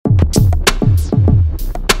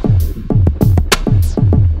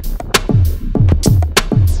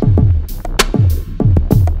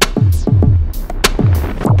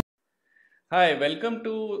Hi, welcome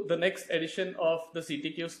to the next edition of the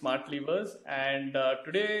CTQ Smart Levers. And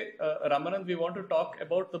today, Ramanand, we want to talk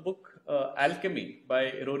about the book Alchemy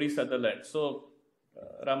by Rory Sutherland. So,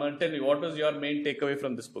 Ramanand, tell me, what was your main takeaway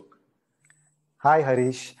from this book? Hi,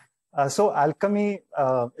 Harish. So, Alchemy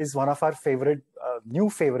is one of our new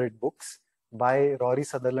favorite books by Rory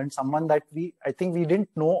Sutherland, someone that I think we didn't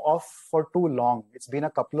know of for too long. It's been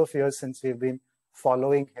a couple of years since we've been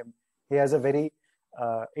following him. He has a very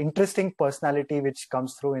interesting personality which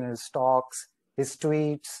comes through in his talks, his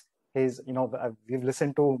tweets, we've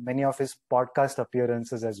listened to many of his podcast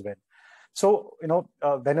appearances as well. So,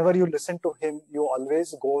 whenever you listen to him, you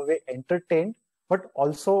always go away entertained but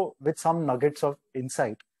also with some nuggets of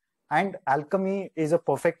insight. And Alchemy is a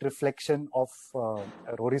perfect reflection of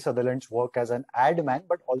Rory Sutherland's work as an ad man,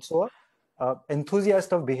 but also an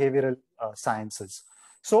enthusiast of behavioral sciences.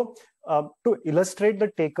 So, to illustrate the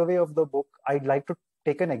takeaway of the book, I'd like to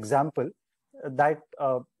take an example that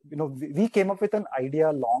we came up with an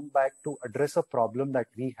idea long back to address a problem that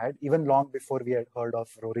we had, even long before we had heard of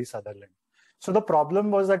Rory Sutherland. So the problem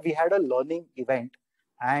was that we had a learning event,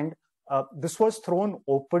 and this was thrown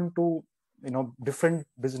open to different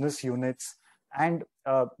business units, and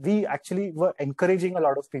we actually were encouraging a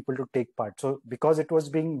lot of people to take part. So because it was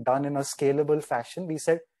being done in a scalable fashion, we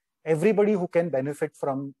said everybody who can benefit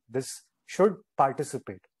from this should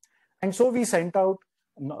participate. And so we sent out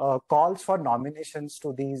calls for nominations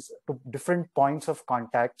to different points of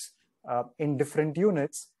contacts in different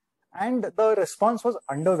units, and the response was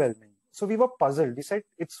underwhelming. So we were puzzled. We said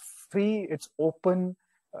it's free, it's open,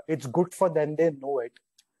 it's good for them, they know it.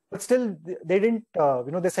 But still, they didn't,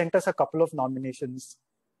 they sent us a couple of nominations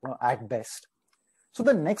at best. So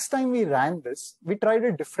the next time we ran this, we tried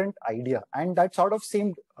a different idea, and that sort of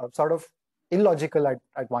seemed sort of illogical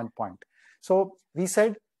at one point. So we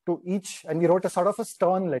said to each, and we wrote a sort of a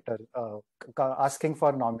stern letter asking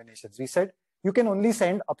for nominations. We said, you can only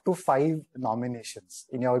send up to 5 nominations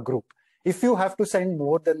in your group. If you have to send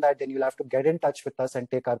more than that, then you'll have to get in touch with us and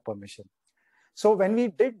take our permission. So when we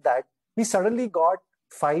did that, we suddenly got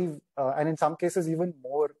 5, and in some cases even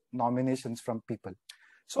more nominations from people.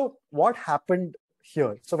 So what happened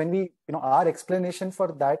here? So when our explanation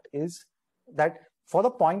for that is that for the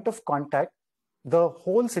point of contact, the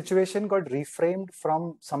whole situation got reframed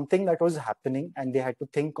from something that was happening and they had to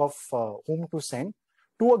think of whom to send,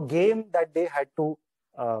 to a game that they had to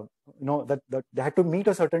that they had to meet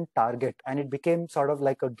a certain target, and it became sort of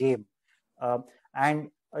like a game. And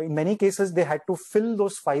in many cases, they had to fill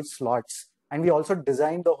those 5 slots. And we also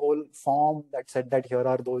designed the whole form that said that here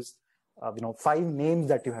are those 5 names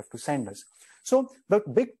that you have to send us. So the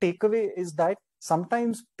big takeaway is that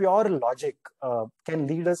sometimes pure logic can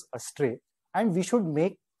lead us astray, and we should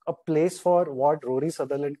make a place for what Rory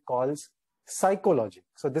Sutherland calls psychology.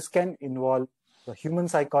 So this can involve the human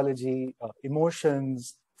psychology,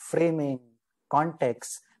 emotions, framing,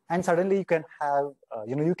 context, and suddenly you can have,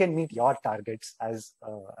 you can meet your targets as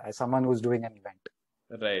someone who's doing an event.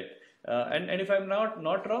 Right. And if I'm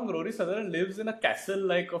not wrong, Rory Sutherland lives in a castle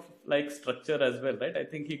like structure as well, right? I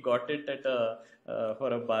think he got it at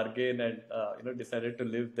for a bargain and decided to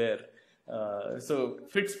live there. So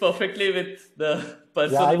fits perfectly with the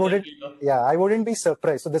person. I wouldn't be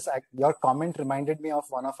surprised. So your comment reminded me of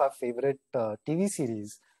one of our favorite TV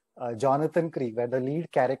series, Jonathan Creek, where the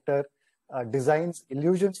lead character designs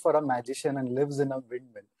illusions for a magician and lives in a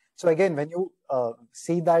windmill. So again, when you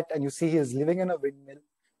see that and you see he is living in a windmill,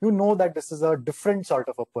 you know that this is a different sort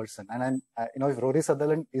of a person. And if Rory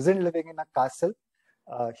Sutherland isn't living in a castle,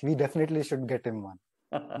 we definitely should get him one.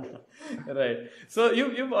 Right. So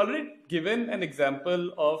you've already given an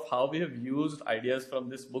example of how we have used ideas from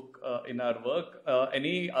this book in our work.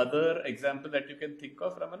 Any other example that you can think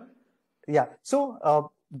of, Ramana? Yeah.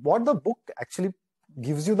 So what the book actually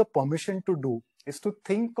gives you the permission to do is to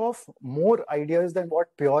think of more ideas than what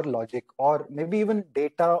pure logic or maybe even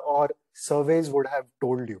data or surveys would have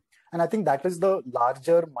told you. And I think that is the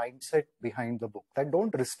larger mindset behind the book, that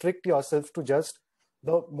don't restrict yourself to just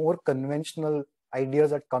the more conventional ideas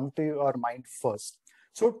that come to your mind first.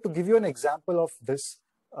 So to give you an example of this,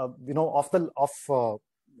 in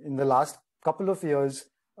the last couple of years,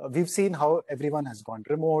 we've seen how everyone has gone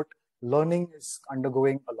remote. Learning is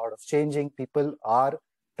undergoing a lot of changing. People are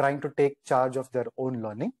trying to take charge of their own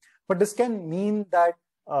learning. But this can mean that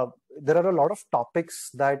there are a lot of topics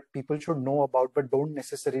that people should know about but don't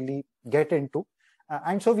necessarily get into.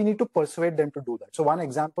 And so we need to persuade them to do that. So one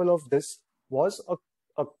example of this was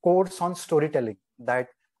a course on storytelling that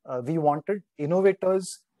we wanted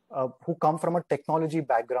innovators who come from a technology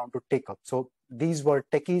background to take up. So these were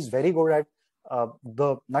techies very good at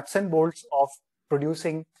the nuts and bolts of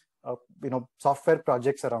producing software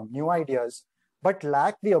projects around new ideas, but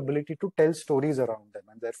lack the ability to tell stories around them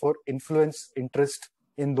and therefore influence interest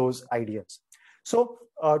in those ideas. So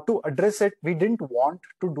to address it, we didn't want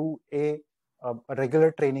to do a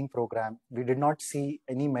regular training program. We did not see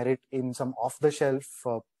any merit in some off-the-shelf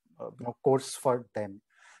course for them.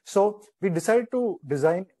 So we decided to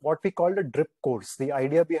design what we called a drip course. The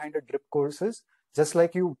idea behind a drip course is just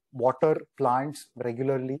like you water plants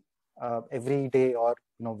regularly every day or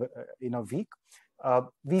in a week.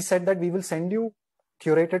 We said that we will send you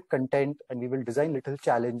curated content and we will design little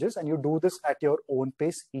challenges, and you do this at your own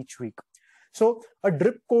pace each week. So a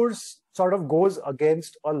drip course sort of goes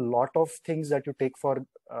against a lot of things that you take for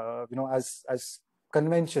as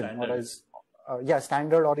convention Standard. or as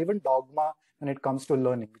standard or even dogma when it comes to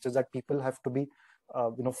learning, which is that people have to be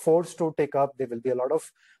forced to take up. There will be a lot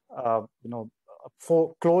of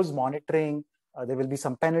for close monitoring. There will be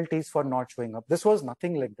some penalties for not showing up. This was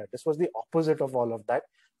nothing like that. This was the opposite of all of that.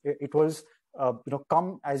 It was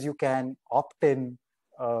come as you can, opt in,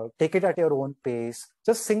 take it at your own pace,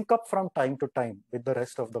 just sync up from time to time with the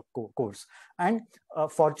rest of the course. And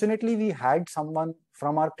fortunately, we had someone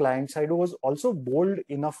from our client side who was also bold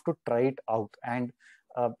enough to try it out and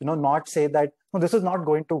not say that, no, this is not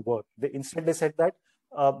going to work. Instead, they said that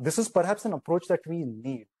this is perhaps an approach that we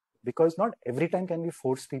need, because not every time can we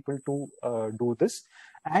force people to do this.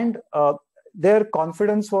 And their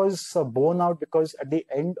confidence was borne out, because at the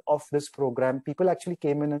end of this program, people actually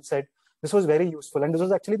came in and said, this was very useful. And this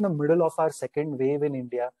was actually in the middle of our second wave in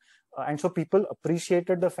India. And so people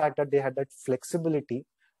appreciated the fact that they had that flexibility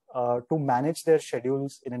to manage their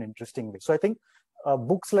schedules in an interesting way. So I think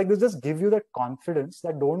books like this just give you that confidence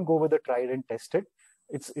that don't go with the tried and tested.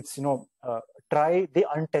 It's try the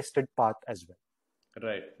untested path as well.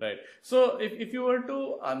 Right. So if you were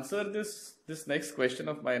to answer this next question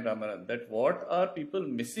of mine, Ramanand, that what are people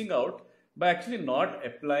missing out by actually not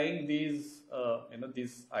applying these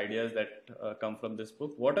these ideas that come from this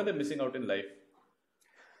book? What are they missing out in life?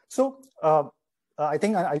 So I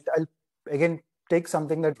think I'll again take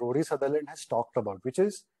something that Rory Sutherland has talked about, which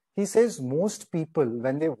is, he says most people,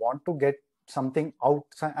 when they want to get something out,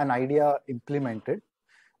 an idea implemented,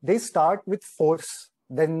 they start with force,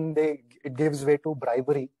 then it gives way to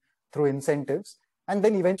bribery through incentives, and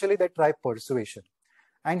then eventually they try persuasion.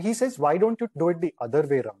 And he says, why don't you do it the other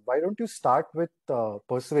way around? Why don't you start with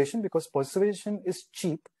persuasion? Because persuasion is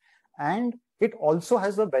cheap, and it also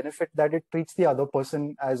has the benefit that it treats the other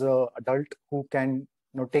person as an adult who can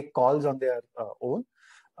take calls on their own.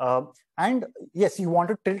 And yes, you want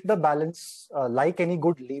to tilt the balance like any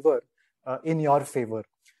good lever in your favor.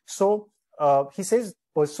 So he says,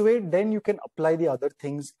 persuade, then you can apply the other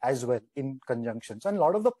things as well in conjunction. So, and a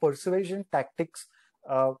lot of the persuasion tactics,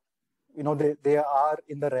 they are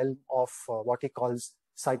in the realm of what he calls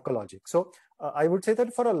psychology. So I would say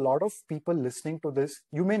that for a lot of people listening to this,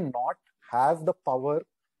 you may not have the power,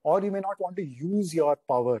 or you may not want to use your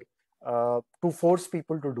power to force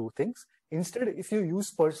people to do things. Instead, if you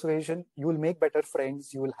use persuasion, you will make better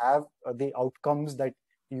friends, you will have the outcomes that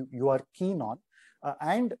you are keen on.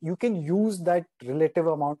 And you can use that relative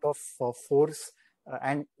amount of force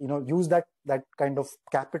and use that kind of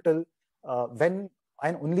capital when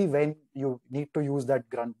and only when you need to use that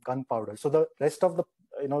gunpowder. So the rest of the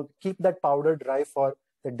keep that powder dry for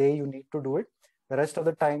the day you need to do it. The rest of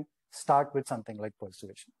the time, start with something like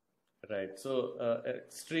persuasion. Right. So,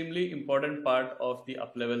 extremely important part of the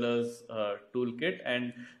Uplevelers toolkit.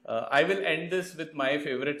 And I will end this with my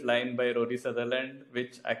favorite line by Rory Sutherland,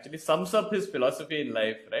 which actually sums up his philosophy in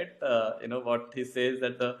life, right? What he says,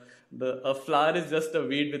 that a flower is just a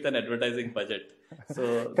weed with an advertising budget.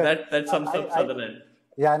 So that sums up Sutherland.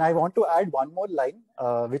 Yeah, and I want to add one more line,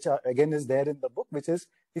 which again is there in the book, which is,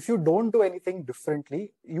 if you don't do anything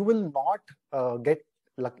differently, you will not get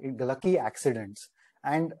lucky accidents.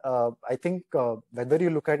 And I think whether you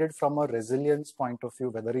look at it from a resilience point of view,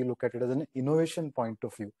 whether you look at it as an innovation point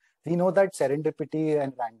of view, we know that serendipity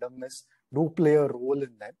and randomness do play a role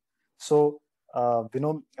in them. So,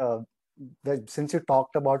 since you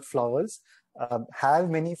talked about flowers, have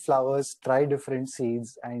many flowers, try different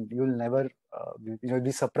seeds, and you'll never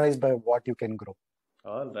be surprised by what you can grow.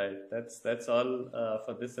 All right. That's all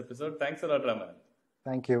for this episode. Thanks a lot, Raman.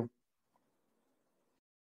 Thank you.